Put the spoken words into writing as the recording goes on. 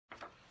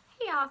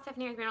y'all,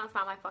 Stephanie with Reynolds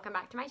Mom Life. Welcome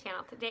back to my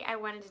channel. Today I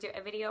wanted to do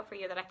a video for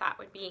you that I thought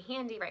would be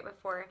handy right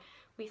before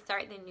we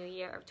start the new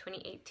year of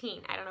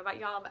 2018. I don't know about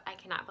y'all, but I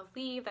cannot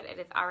believe that it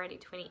is already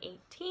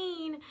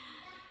 2018.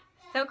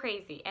 So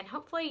crazy. And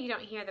hopefully you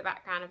don't hear the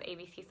background of the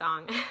ABC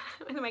song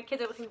that my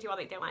kids are listening to while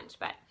they eat their lunch.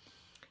 But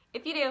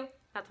if you do,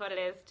 that's what it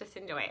is. Just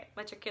enjoy it.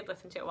 Let your kid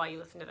listen to it while you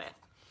listen to this.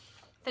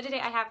 So today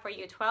I have for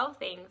you 12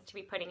 things to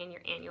be putting in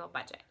your annual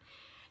budget.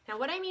 Now,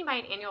 what I mean by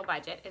an annual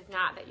budget is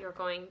not that you're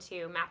going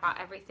to map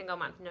out every single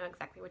month, know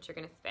exactly what you're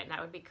going to spend.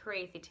 That would be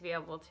crazy to be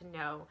able to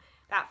know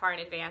that far in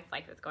advance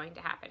like it's going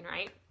to happen,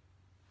 right?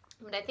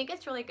 But I think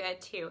it's really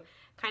good to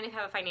kind of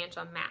have a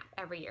financial map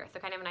every year. So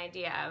kind of an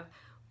idea of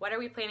what are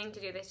we planning to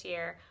do this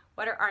year?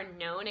 What are our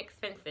known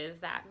expenses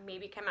that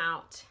maybe come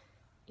out,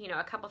 you know,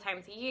 a couple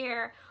times a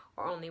year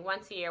or only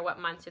once a year?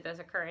 What months do those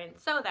occur in?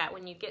 So that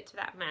when you get to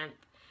that month,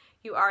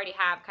 you already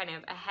have kind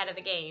of ahead of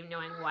the game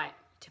knowing what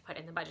to put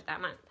in the budget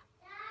that month.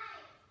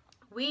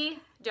 We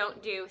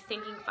don't do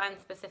sinking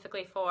funds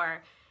specifically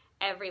for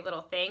every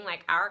little thing.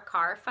 Like our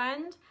car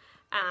fund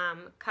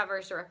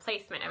covers the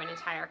replacement of an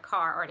entire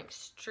car or an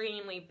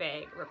extremely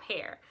big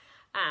repair.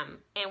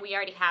 And we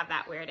already have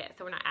that where it is,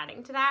 so we're not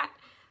adding to that.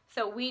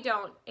 So we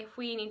don't, if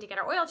we need to get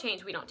our oil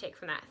change, we don't take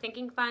from that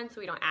sinking fund,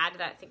 so we don't add to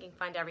that sinking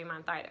fund every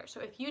month either.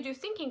 So if you do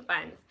sinking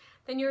funds,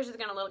 then yours is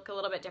gonna look a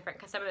little bit different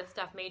because some of the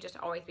stuff may just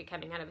always be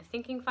coming out of a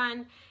sinking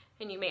fund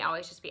and you may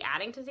always just be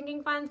adding to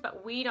sinking funds,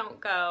 but we don't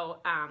go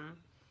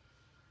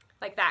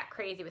like that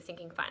crazy with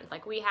sinking funds.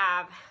 Like we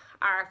have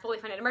our fully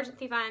funded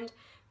emergency fund,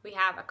 we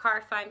have a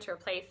car fund to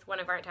replace one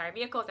of our entire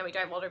vehicles, and we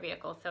drive older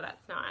vehicles, so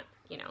that's not,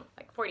 you know,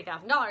 like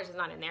 $40,000 is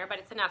not in there, but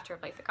it's enough to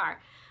replace a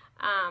car.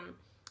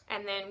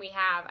 And then we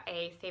have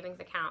a savings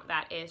account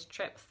that is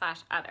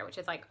trip/other, which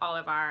is like all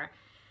of our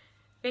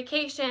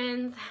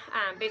vacations.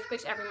 Basically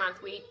every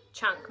month we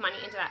chunk money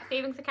into that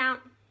savings account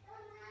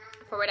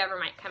for whatever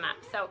might come up.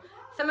 So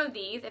some of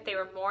these, if they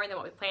were more than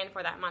what we planned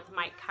for that month,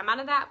 might come out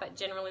of that, but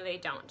generally they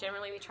don't.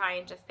 Generally we try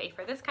and just pay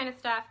for this kind of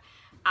stuff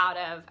out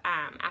of,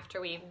 after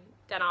we've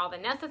done all the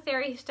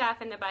necessary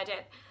stuff in the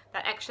budget.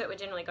 That extra would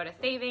generally go to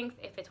savings.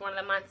 If it's one of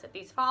the months that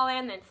these fall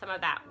in, then some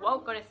of that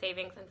won't go to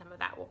savings and some of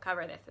that will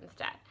cover this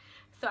instead.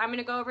 So I'm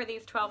gonna go over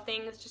these 12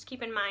 things. Just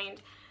keep in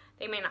mind,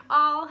 they may not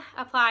all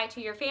apply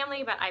to your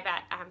family, but I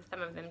bet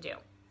some of them do.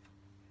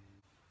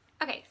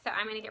 Okay, so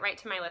I'm gonna get right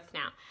to my list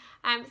now.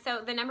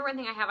 So the number one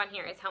thing I have on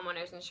here is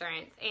homeowners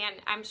insurance, and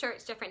I'm sure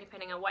it's different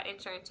depending on what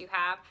insurance you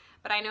have,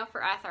 but I know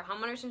for us, our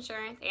homeowners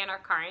insurance and our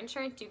car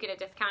insurance, you get a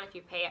discount if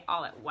you pay it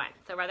all at once.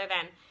 So rather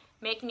than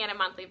making it a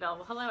monthly bill,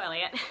 well, hello,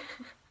 Elliot.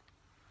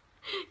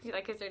 Do you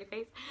like his dirty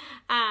face?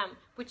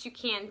 Which you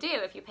can do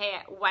if you pay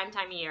it one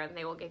time a year, then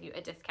they will give you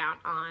a discount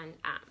on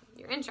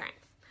your insurance.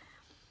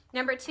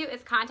 Number two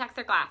is contacts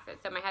or glasses.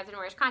 So my husband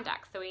wears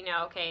contacts, so we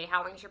know, okay,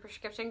 how long is your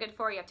prescription good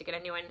for? You have to get a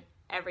new one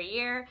every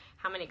year.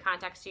 How many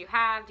contacts do you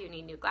have? Do you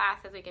need new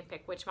glasses? We can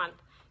pick which month,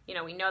 you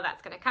know, we know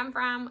that's gonna come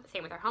from.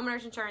 Same with our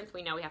homeowners insurance.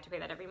 We know we have to pay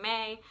that every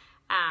May.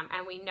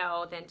 And we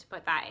know then to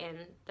put that in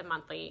the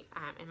monthly,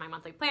 in my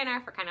monthly planner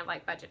for kind of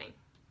like budgeting.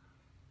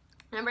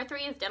 Number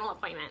three is dental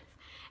appointments.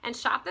 And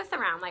shop this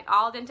around. Like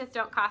all dentists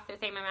don't cost the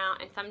same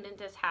amount, and some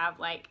dentists have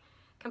like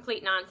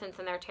complete nonsense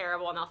and they're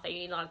terrible and they'll say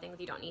you need a lot of things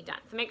you don't need done.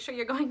 So make sure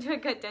you're going to a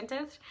good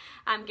dentist.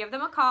 Give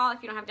them a call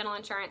if you don't have dental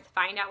insurance.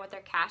 Find out what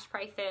their cash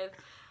price is.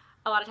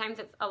 A lot of times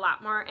it's a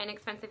lot more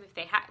inexpensive if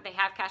they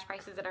have cash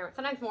prices that are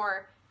sometimes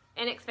more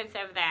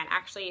inexpensive than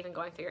actually even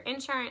going through your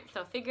insurance.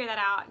 So figure that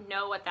out.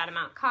 Know what that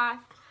amount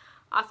costs.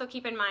 Also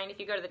keep in mind if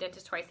you go to the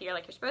dentist twice a year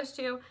like you're supposed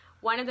to,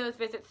 one of those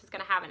visits is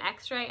going to have an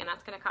x-ray, and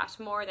that's going to cost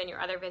more than your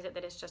other visit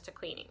that is just a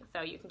cleaning.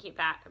 So you can keep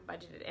that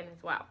budgeted in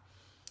as well.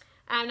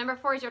 Number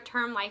four is your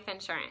term life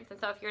insurance. And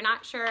so if you're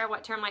not sure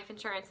what term life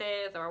insurance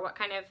is or what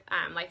kind of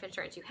life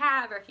insurance you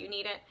have or if you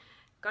need it,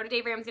 go to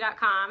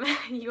DaveRamsey.com.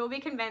 You will be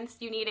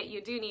convinced you need it.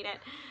 You do need it.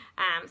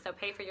 So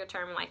pay for your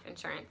term life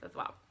insurance as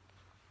well.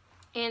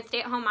 And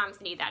stay-at-home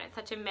moms need that. It's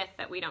such a myth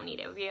that we don't need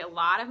it. It would be a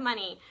lot of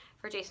money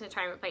for Jason to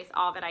try and replace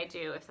all that I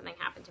do if something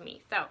happened to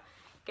me. So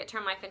get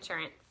term life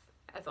insurance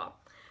as well.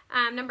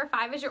 Number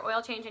five is your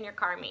oil change and your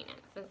car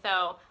maintenance. And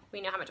so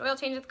we know how much oil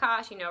changes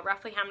cost. You know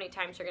roughly how many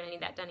times you're going to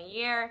need that done a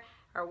year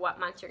or what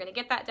months you're going to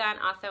get that done.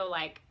 Also,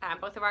 like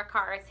both of our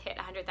cars hit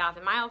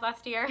 100,000 miles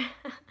last year.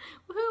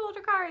 Woohoo,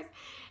 older cars.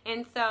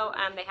 And so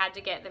they had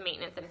to get the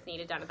maintenance that is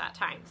needed done at that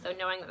time. So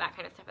knowing that that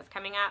kind of stuff is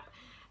coming up,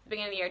 at the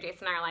beginning of the year,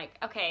 Jason and I are like,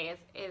 okay,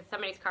 is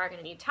somebody's car going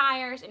to need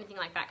tires, anything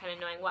like that, kind of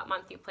knowing what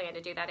month you plan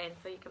to do that in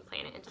so you can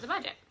plan it into the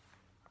budget.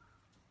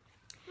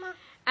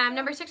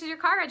 Number six is your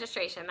car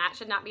registration. That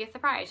should not be a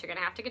surprise. You're going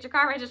to have to get your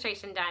car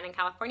registration done. In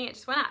California, it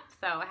just went up,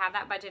 so have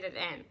that budgeted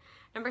in.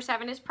 Number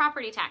seven is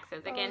property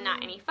taxes. Again,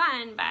 not any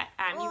fun, but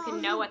you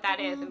can know what that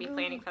is and be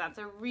planning for that. It's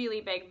a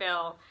really big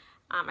bill.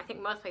 I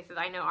think most places,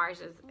 I know ours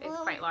is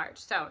quite large,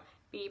 so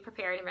be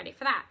prepared and ready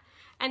for that.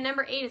 And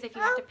number eight is if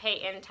you have to pay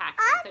in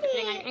taxes. So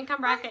depending on your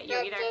income bracket,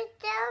 you're either...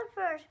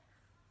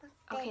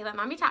 Okay, let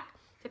mommy talk.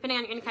 Depending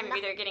on your income, you're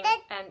either getting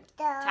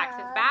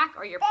taxes back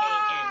or you're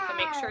paying in. So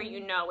make sure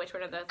you know which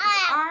one of those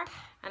things are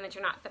and that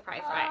you're not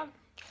surprised by it.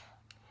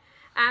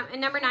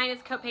 And number 9 is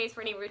copays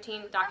for any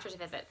routine doctor's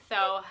visits.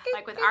 So,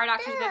 like with our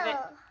doctor's visit.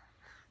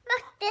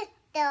 Look this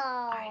door.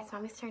 Alright, it's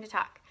Mommy's turn to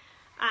talk.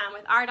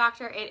 With our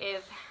doctor, it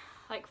is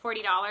like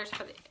 $40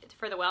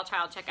 for the well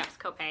child checkups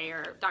copay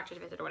or doctor's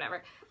visit or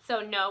whatever.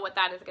 So know what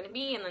that is going to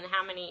be, and then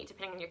how many,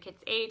 depending on your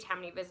kid's age, how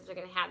many visits are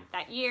going to have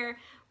that year,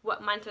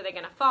 what month are they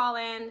going to fall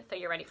in, so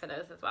you're ready for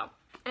those as well.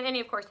 And any,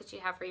 of course, that you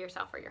have for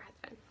yourself or your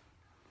husband.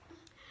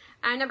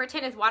 Number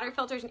 10 is water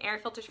filters and air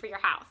filters for your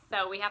house.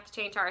 So we have to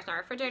change ours in our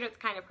refrigerator. It's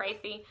kind of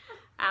pricey.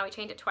 We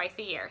change it twice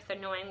a year. So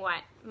knowing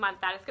what month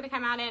that is going to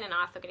come out in, and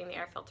also getting the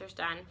air filters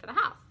done for the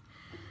house.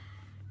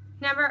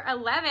 Number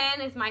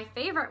 11 is my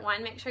favorite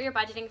one. Make sure you're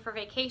budgeting for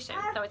vacation.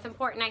 So it's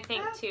important, I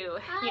think, to,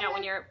 you know,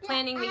 when you're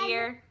planning the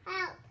year,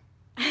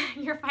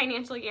 your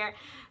financial year,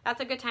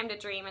 that's a good time to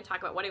dream and talk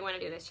about what do we want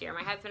to do this year.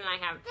 My husband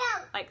and I have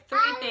like 3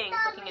 things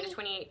looking into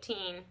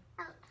 2018.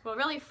 Well,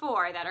 really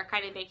 4 that are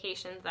kind of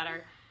vacations that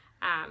are,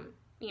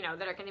 you know,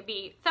 that are going to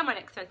be somewhat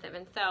expensive.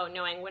 And so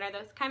knowing when are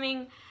those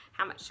coming,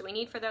 how much do we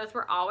need for those.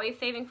 We're always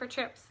saving for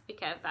trips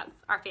because that's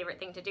our favorite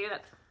thing to do.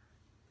 That's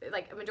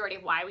like a majority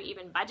of why we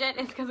even budget,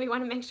 is because we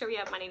want to make sure we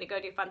have money to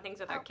go do fun things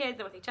with our kids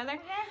and with each other.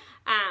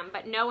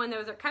 But know when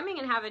those are coming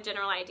and have a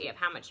general idea of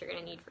how much you're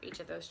going to need for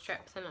each of those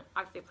trips, and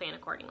obviously plan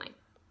accordingly.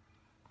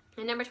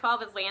 And number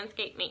 12 is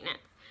landscape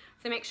maintenance.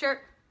 So make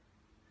sure,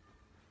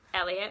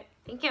 Elliot,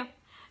 thank you.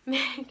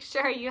 Make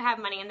sure you have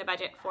money in the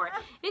budget for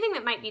anything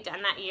that might be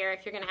done that year.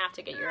 If you're going to have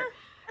to get your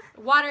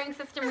watering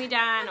system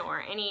redone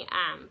or any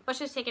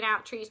bushes taken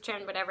out, trees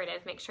trimmed, whatever it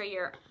is, make sure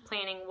you're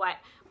planning what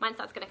months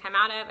that's going to come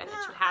out of and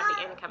that you have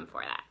the income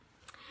for that.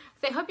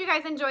 So I hope you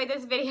guys enjoyed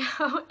this video,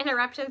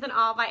 Interruptions and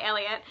All by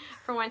Elliot.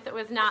 For once it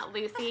was not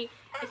Lucy.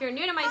 If you're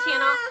new to my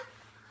channel,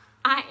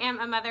 I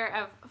am a mother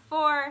of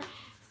 4.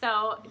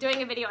 So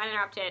doing a video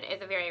uninterrupted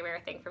is a very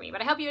rare thing for me.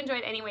 But I hope you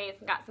enjoyed anyways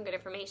and got some good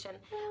information.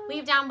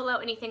 Leave down below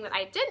anything that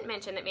I didn't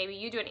mention that maybe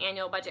you do an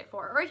annual budget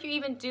for, or if you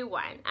even do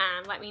one,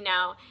 let me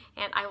know.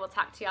 And I will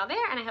talk to y'all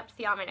there, and I hope to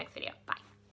see y'all in my next video. Bye.